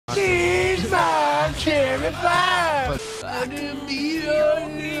cherry pie. I can be your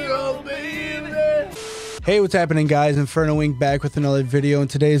hero, baby. Hey, what's happening, guys? Inferno Inc. back with another video, and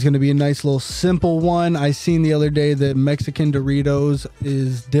today is going to be a nice little simple one. I seen the other day that Mexican Doritos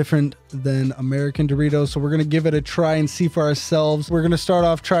is different than American Doritos, so we're going to give it a try and see for ourselves. We're going to start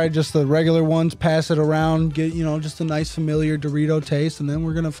off, try just the regular ones, pass it around, get, you know, just a nice familiar Dorito taste, and then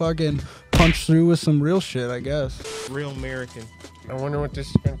we're going to fucking punch through with some real shit, I guess. Real American. I wonder what this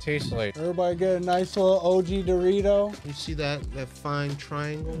is gonna taste like. Everybody get a nice little OG Dorito. You see that fine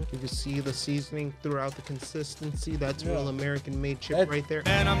triangle? You can see the seasoning throughout the consistency. That's real American made chip right there.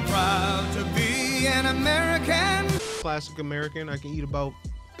 And I'm proud to be an American. Classic American. I can eat about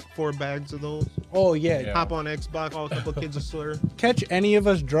 4 bags of those. Oh, yeah. Hop on Xbox, all a couple kids will slur. Catch any of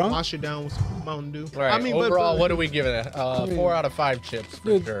us drunk? Wash it down with some Mountain Dew. Right, I mean, overall, but what do we give it? 4 out of 5 chips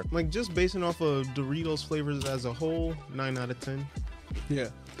for sure. like just basing off of Doritos flavors as a whole, 9 out of 10. Yeah.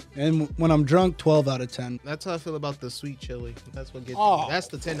 And when I'm drunk, 12 out of 10. That's how I feel about the sweet chili. That's what gets me. Oh. That's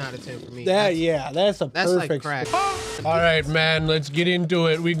the 10 out of 10 for me. That's That's perfect. like crack. All right, man, let's get into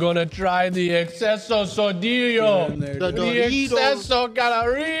it. We're gonna try the Exceso Sodillo. The The Doritos. Exceso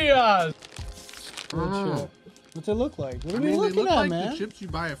Calorías. What's it look like? What are I we mean, they looking look at, like man? the chips you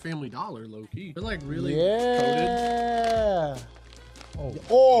buy at Family Dollar, low key. They're like really coated. Yeah.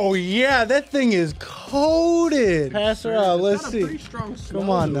 Oh, yeah, that thing is coated. Pass her out. Let's Got a see. pretty strong smell Come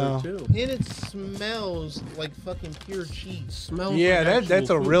on to it, now. too. And it smells like fucking pure cheese. Smells Yeah, like that's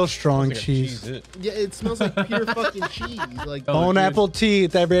a actual real food. strong cheese. Yeah, it smells like pure fucking cheese. Like, Bon apple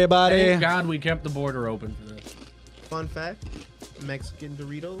teeth, everybody. Thank God we kept the border open for this. fun fact, Mexican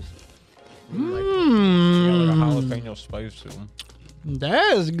Doritos. Mmm. Yeah, like a jalapeno spice to them.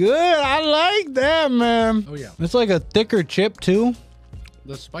 That is good. I like that, man. Oh, yeah. It's like a thicker chip, too.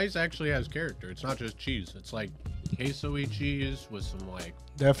 The spice actually has character. It's not just cheese. It's like queso-y cheese with some like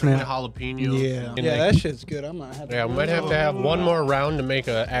Definitely. jalapeno. Yeah. and, Yeah, like, that shit's good. I might have to. Yeah, we might have to have one more round to make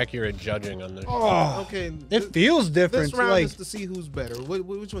an accurate judging on this. Oh, Okay, it feels different. this round Like, is to see who's better.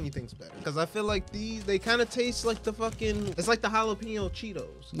 Which one you think's better? Because I feel like they kind of taste like the fucking. It's like the jalapeno Cheetos.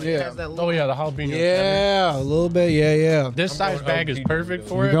 Like It Yeah. has that Oh yeah, the jalapeno. yeah, a little bit. Yeah, yeah. This size going bag is OG perfect Doritos.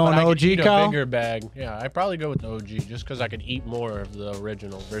 for You it, going but I could OG, eat a Kyle? bigger bag. Yeah, I'd probably go with the OG just because I could eat more of the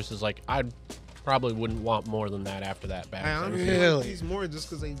original versus like I probably wouldn't want more than that after that bag. I honestly Really? like these more just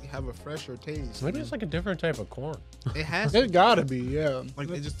because they have a fresher taste. Maybe it's like a different type of corn. It has It gotta be, yeah. like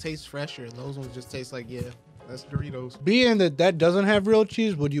they just taste fresher, and those ones just taste like that's Doritos. Being that doesn't have real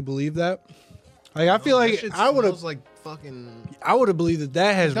cheese, would you believe that? Like, I feel like I would have, like fucking. I would have believed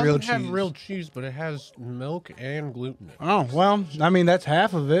that has It doesn't real have cheese. real cheese, but it has milk and gluten. In it. Oh well, I mean that's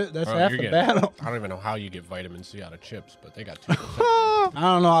half of it. That's Oh, half you're the getting- battle. I don't even know how you get vitamin C out of chips, but they got 2%. I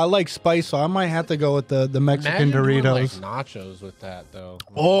don't know. I like spice, so I might have to go with the Mexican Imagine doing, Doritos. like nachos with that though.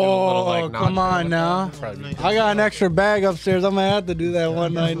 Oh, come on nacho now. with that. Probably be I got an extra bag upstairs. I'm gonna have to do that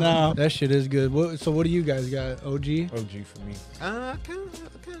one night now. That shit is good. So what do you guys got? OG? OG for me. I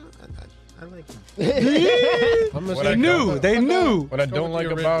like them. They knew. They knew. What I Go don't with like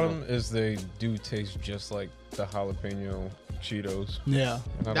the about original. them is they do taste just like the jalapeno Cheetos. Yeah.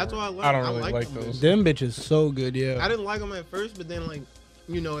 And I That's don't- why I like. I don't really like them. those. Them bitches so good. Yeah. I didn't like them at first, but then like.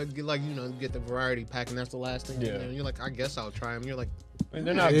 Get the variety pack, and that's the last thing. Yeah. And you're like, I guess I'll try them. You're like, I mean,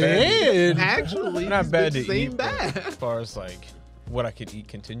 they're not bad. Yeah. actually, They're not these bad to bitches ain't eat. but bad. As far as like what I could eat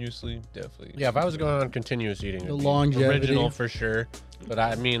continuously, definitely. Yeah, if I was going on continuous eating, it'd be longevity. original for sure. But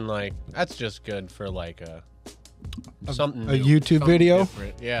I mean, like that's just good for like something a new, YouTube something video?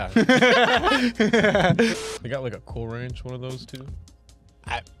 different. Yeah. They got like a Cool Ranch, one of those too.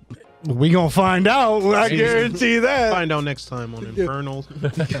 We gonna find out. I guarantee that. Find out next time on Inferno.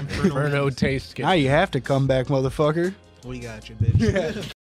 Inferno taste. Now you have to come back, motherfucker. We got you, bitch.